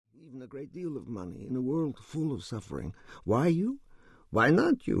a great deal of money in a world full of suffering. Why you? Why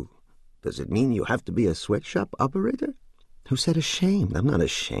not you? Does it mean you have to be a sweatshop operator? Who said ashamed? I'm not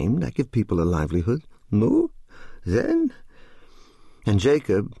ashamed. I give people a livelihood. No? Then? And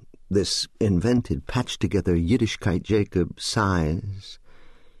Jacob, this invented, patched-together Yiddishkeit Jacob, sighs,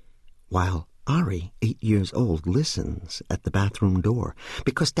 while Ari, 8 years old, listens at the bathroom door,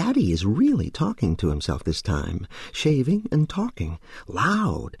 because Daddy is really talking to himself this time, shaving and talking,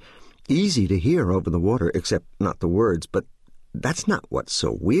 loud, easy to hear over the water, except not the words, but that's not what's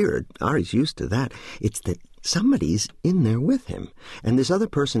so weird. Ari's used to that. It's that somebody's in there with him, and this other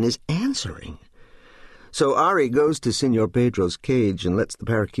person is answering. So Ari goes to Senor Pedro's cage and lets the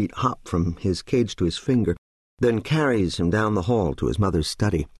parakeet hop from his cage to his finger, then carries him down the hall to his mother's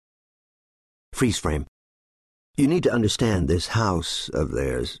study. Freeze frame. You need to understand this house of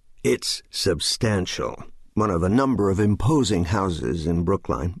theirs. It's substantial. One of a number of imposing houses in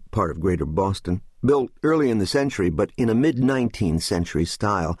Brookline, part of Greater Boston, built early in the century, but in a mid-19th century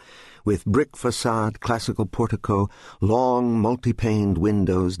style, with brick facade, classical portico, long multi-paned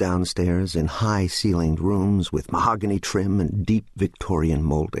windows downstairs in high-ceilinged rooms with mahogany trim and deep Victorian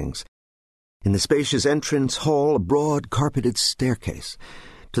moldings. In the spacious entrance hall, a broad carpeted staircase.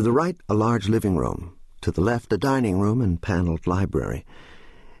 To the right, a large living room. To the left, a dining room and paneled library.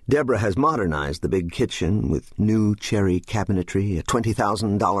 Deborah has modernized the big kitchen with new cherry cabinetry, a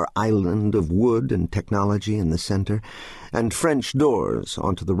 $20,000 island of wood and technology in the center, and French doors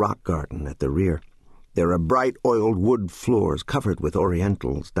onto the rock garden at the rear. There are bright oiled wood floors covered with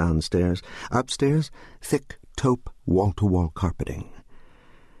orientals downstairs. Upstairs, thick taupe wall-to-wall carpeting.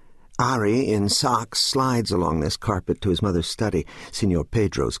 Ari, in socks, slides along this carpet to his mother's study. Senor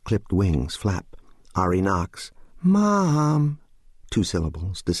Pedro's clipped wings flap. Ari knocks. "Mom." 2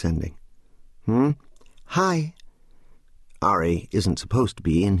 syllables, descending. Hi. Ari isn't supposed to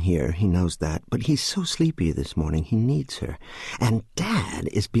be in here, he knows that, but he's so sleepy this morning he needs her. And Dad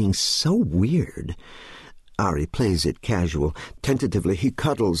is being so weird. Ari plays it casual. Tentatively, he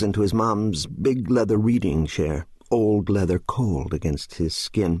cuddles into his mom's big leather reading chair, old leather cold against his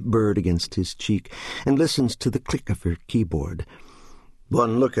skin, bird against his cheek, and listens to the click of her keyboard.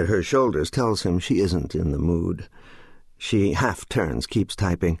 One look at her shoulders tells him she isn't in the mood. She half turns, keeps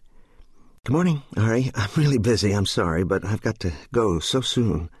typing. "Good morning, Ari. I'm really busy, I'm sorry, but I've got to go so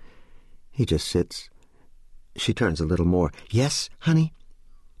soon." He just sits. She turns a little more. "Yes, honey?"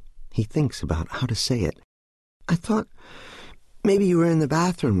 He thinks about how to say it. "I thought maybe you were in the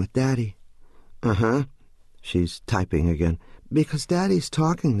bathroom with Daddy." "Uh-huh." She's typing again. "Because Daddy's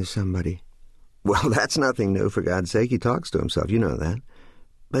talking to somebody." "Well, that's nothing new, for God's sake. He talks to himself, you know that."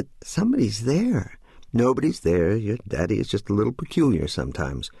 "But somebody's there." "Nobody's there. Your Daddy is just a little peculiar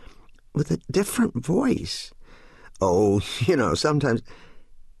sometimes. With a different voice." "Oh, you know, sometimes—"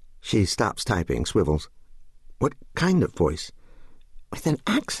 She stops typing, swivels. "What kind of voice?" "With an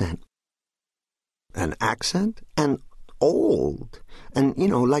accent." "An accent? And old. And, you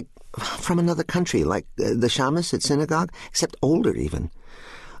know, like from another country, like the shamus at synagogue, except older even."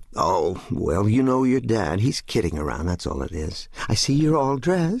 "Oh, well, you know your Dad. He's kidding around, that's all it is. I see you're all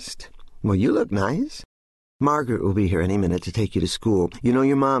dressed. Well, you look nice. Margaret will be here any minute to take you to school. You know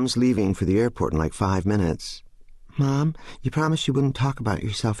your Mom's leaving for the airport in like 5 minutes. Mom, you promised you wouldn't talk about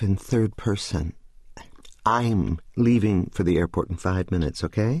yourself in third person. I'm leaving for the airport in 5 minutes,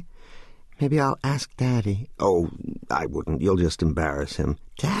 okay? Maybe I'll ask Daddy." "Oh, I wouldn't. You'll just embarrass him."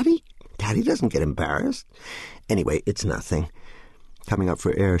 "Daddy? Daddy doesn't get embarrassed." "Anyway, it's nothing." Coming up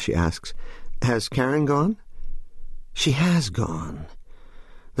for air, she asks, "Has Karen gone?" She has gone.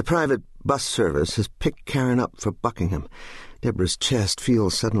 The private bus service has picked Karen up for Buckingham. Deborah's chest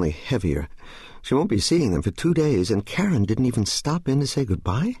feels suddenly heavier. She won't be seeing them for 2 days, and Karen didn't even stop in to say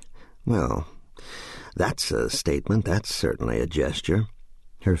goodbye? Well, that's a statement. That's certainly a gesture.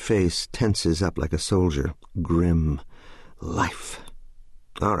 Her face tenses up like a soldier. Grim. Life.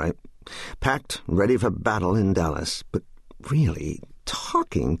 All right. Packed, ready for battle in Dallas. But really,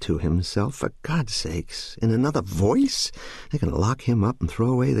 talking to himself, for God's sakes, in another voice? They can lock him up and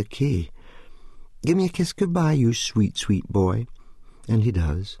throw away the key. "Give me a kiss goodbye, you sweet, sweet boy." And he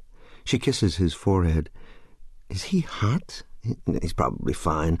does. She kisses his forehead. Is he hot? He's probably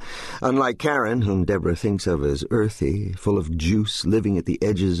fine. Unlike Karen, whom Deborah thinks of as earthy, full of juice, living at the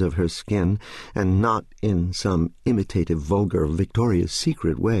edges of her skin, and not in some imitative, vulgar, Victoria's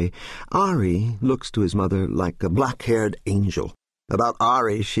Secret way, Ari looks to his mother like a black-haired angel. About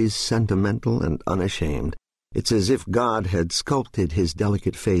Ari, she's sentimental and unashamed. It's as if God had sculpted his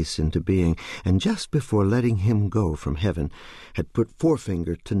delicate face into being, and just before letting him go from heaven, had put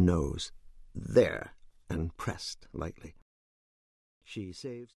forefinger to nose. There, and pressed lightly. She saves